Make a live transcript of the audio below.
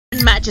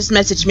chat just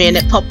messaged me and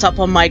it popped up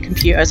on my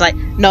computer. I was like,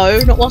 no,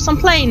 not whilst I'm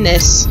playing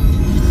this.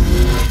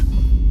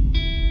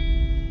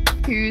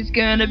 Who's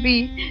gonna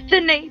be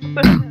the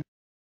neighbor?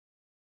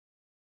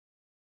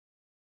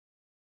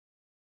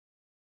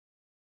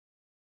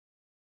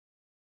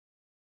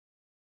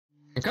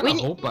 I kind of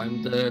hope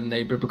I'm the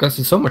neighbor because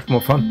it's so much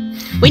more fun.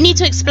 We need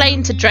to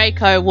explain to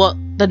Draco what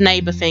the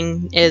neighbor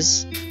thing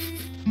is.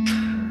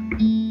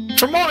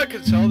 From what I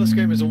can tell, this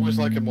game is almost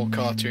like a more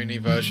cartoony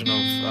version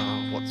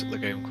of what's the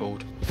game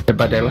called? Dead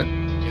by Daylight.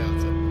 Yeah,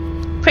 that's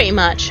it. Pretty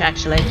much,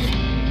 actually.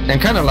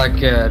 And kind of like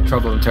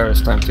Trouble in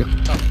Terrorist Time too.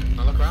 Oh,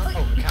 now look around.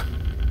 Oh, the cat.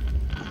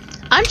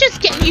 I'm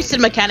just getting used to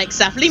the mechanics,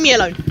 Saf. Leave me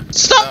alone.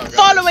 Stop Oh, God,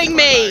 following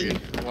me!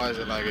 lagging. Why is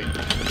it lagging?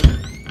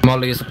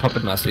 Molly is a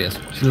puppet master, yes.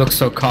 She looks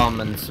so calm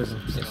and yes.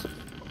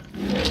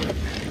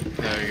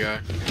 There we go.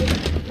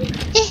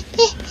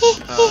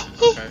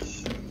 Okay.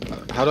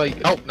 How do I?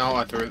 Oh no!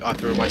 I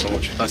threw my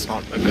torch. That's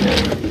not a good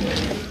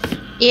thing.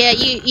 Yeah,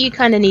 you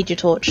kind of need your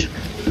torch.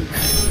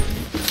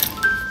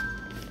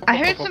 I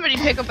heard somebody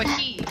pick up a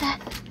key.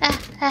 Bye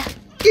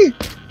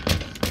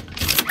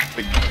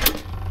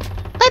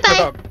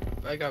bye.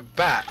 I got a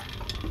bat.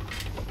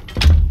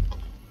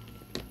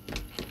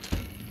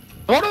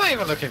 What am I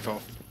even looking for?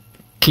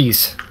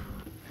 Keys.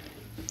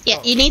 Yeah,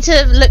 you need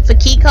to look for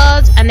key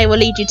cards, and they will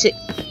lead you to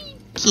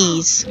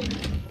keys.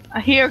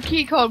 I hear a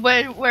key code.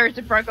 Where is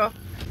it, Braigar?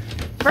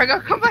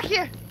 Braigar, come back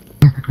here.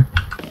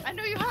 I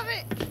know you have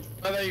it.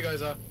 Oh, there you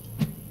guys are.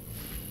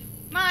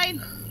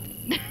 Mine.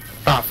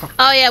 Ah, fuck.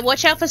 Oh yeah,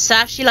 watch out for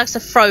Saf. She likes to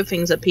throw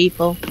things at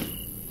people.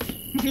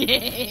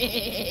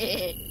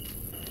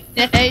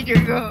 There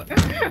you go.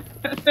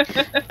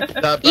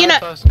 That You know-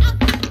 person.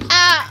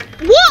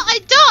 What? I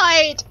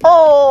died.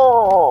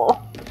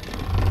 Oh.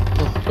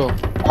 Oh,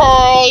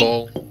 Hey.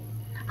 ball.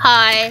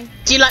 Hi.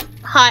 Do you like?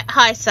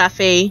 Hi,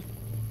 Safi.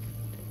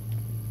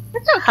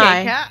 It's okay,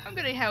 Hi. Cat. I'm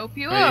gonna help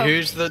you. Hey, up.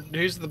 who's the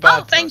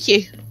bad? Oh, thank person?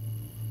 you.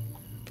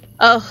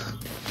 Oh.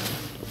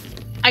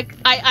 I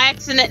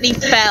accidentally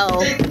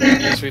fell.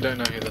 Yes, we don't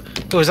know who the.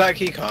 Oh, is that a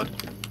key card?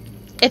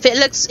 If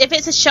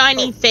it's a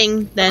shiny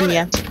thing, then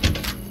yeah.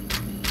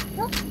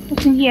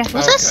 What's in here?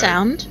 What's that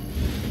sound?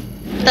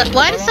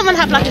 Why does someone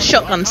have like a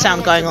shotgun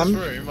sound going on?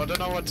 Room. I don't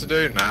know what to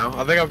do now.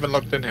 I think I've been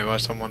locked in here by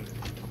someone.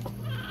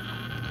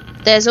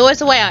 There's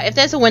always a way out. If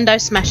there's a window,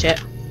 smash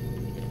it.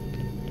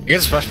 You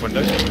can smash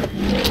windows.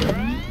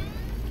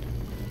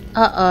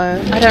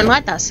 Uh-oh. I don't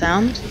like that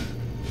sound.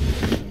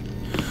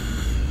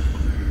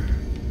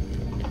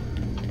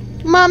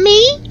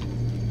 Mummy?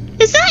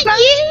 Is that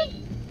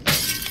you?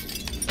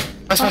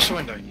 I smashed the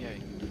window.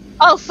 Yay.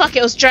 Oh fuck,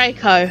 it was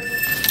Draco.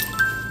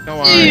 Don't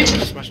worry.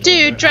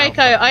 Dude,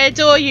 Draco, I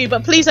adore you,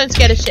 but please don't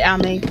scare the shit out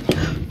of me.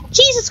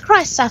 Jesus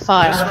Christ, I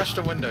Sapphire. smashed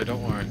the window,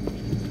 don't worry.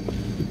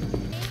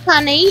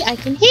 Honey, I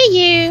can hear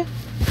you.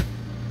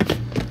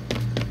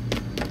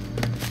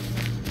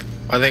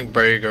 I think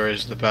Braigar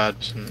is the bad.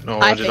 No,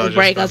 I think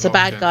Braigar's a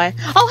bad guy.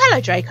 Oh,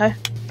 hello, Draco.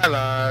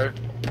 Hello.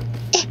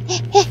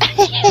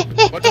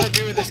 What do I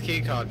do with this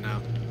key card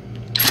now?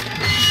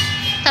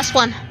 That's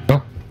one.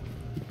 Oh.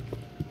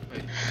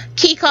 Wait,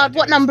 Keycard,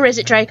 what number is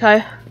it,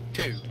 Draco?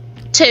 2.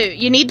 2.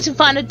 You need to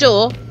find a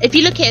door. If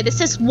you look here, this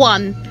says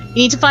 1. You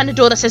need to find a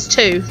door that says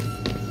 2.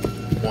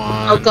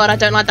 1. Oh god, I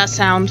don't like that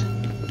sound.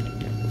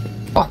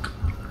 Fuck.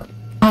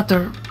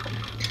 Mother.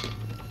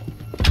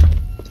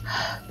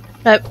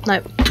 Nope,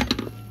 nope.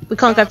 We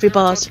can't go through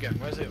bars.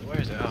 Where is it?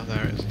 Where is it? Oh,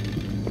 there it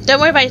is. Don't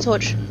worry about your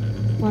torch.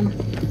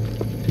 1.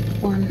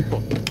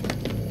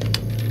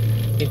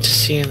 Need to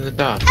see in the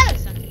dark. Hello,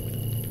 sir.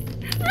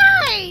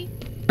 Hi.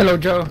 Hello,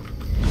 Joe.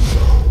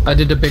 I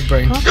did the big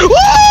brain. Huh?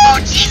 Oh,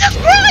 Jesus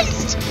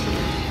Christ!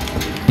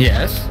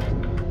 Yes.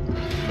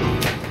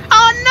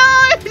 Oh no!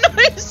 No,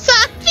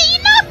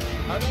 Safina!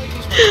 How do I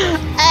use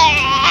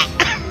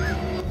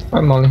Hi,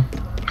 Molly.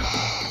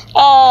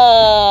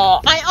 Oh,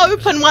 I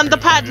opened one of the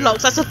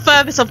padlocks. That's the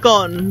furthest I've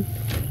gone.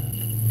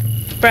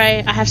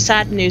 Bray, I have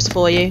sad news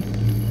for you.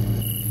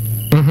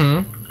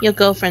 Mm-hmm. Your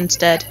girlfriend's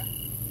dead.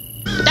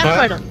 Down the What?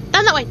 corridor.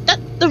 Down that way.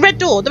 The red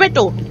door. The red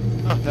door.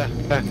 Oh, there.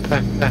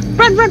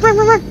 Run, run, run,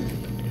 run, run.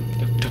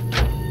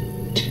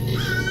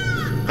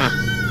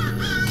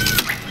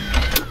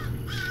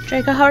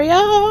 Draco, hurry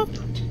up.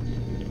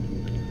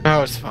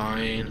 Oh, it's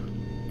fine.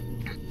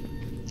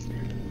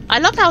 I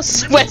love how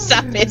where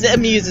Sam is. It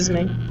amuses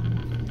me.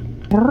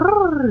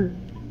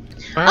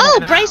 Oh,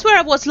 Bray's where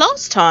I was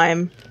last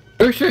time.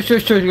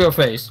 Show your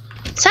face.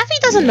 Safi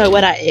doesn't know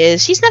where that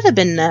is. She's never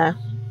been there.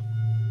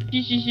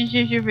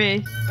 Your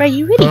face. Bray,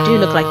 you really do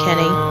look like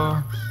Kenny.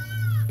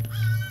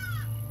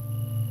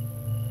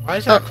 Why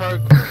is that crow?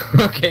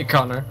 Okay,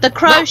 Connor. The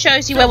crow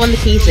shows you where one of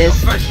the keys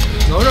is.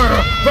 No.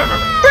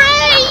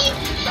 Bray!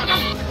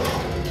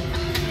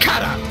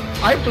 Kata,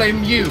 I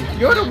blame you.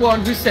 You're the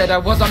one who said I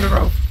was on the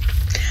roof.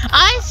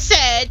 I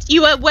said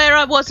you were where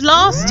I was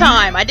last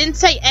time. I didn't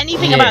say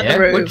anything about the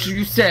roof. What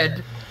you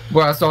said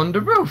was on the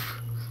roof.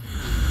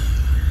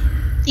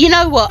 You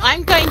know what?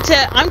 I'm going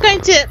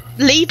to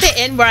leave it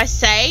in where I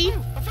say.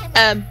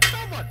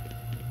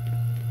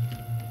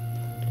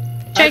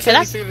 Draco,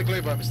 that's... threw the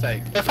glue by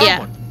mistake. I found Yeah.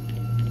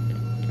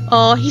 one.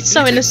 Oh, he's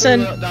so Did you take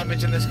innocent. all that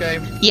damage in this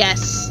game?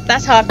 Yes,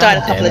 that's how I've died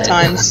a couple of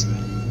times.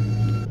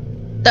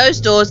 Those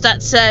doors,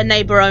 that's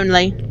neighbour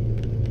only.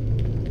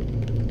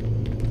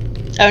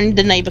 Only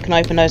the neighbour can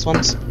open those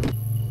ones.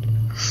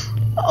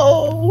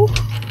 Oh.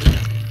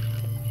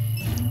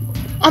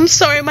 I'm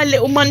sorry, my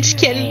little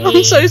munchkin.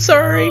 I'm so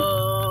sorry.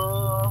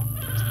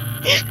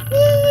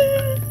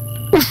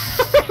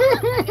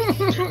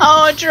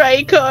 Oh,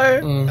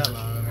 Draco.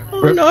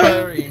 Oh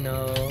no.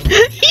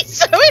 He's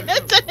so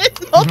innocent,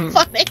 it's not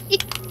funny.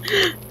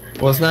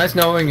 Was nice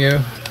knowing you.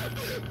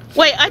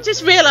 Wait, I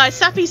just realised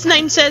Sappy's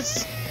name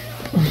says...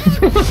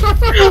 Run,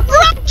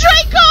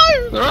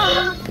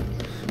 Draco!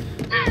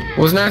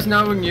 Was nice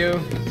knowing you.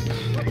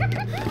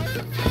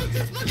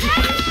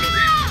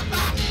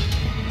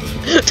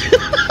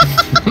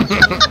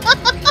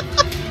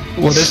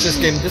 What is this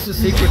game? This is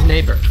Secret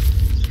Neighbor.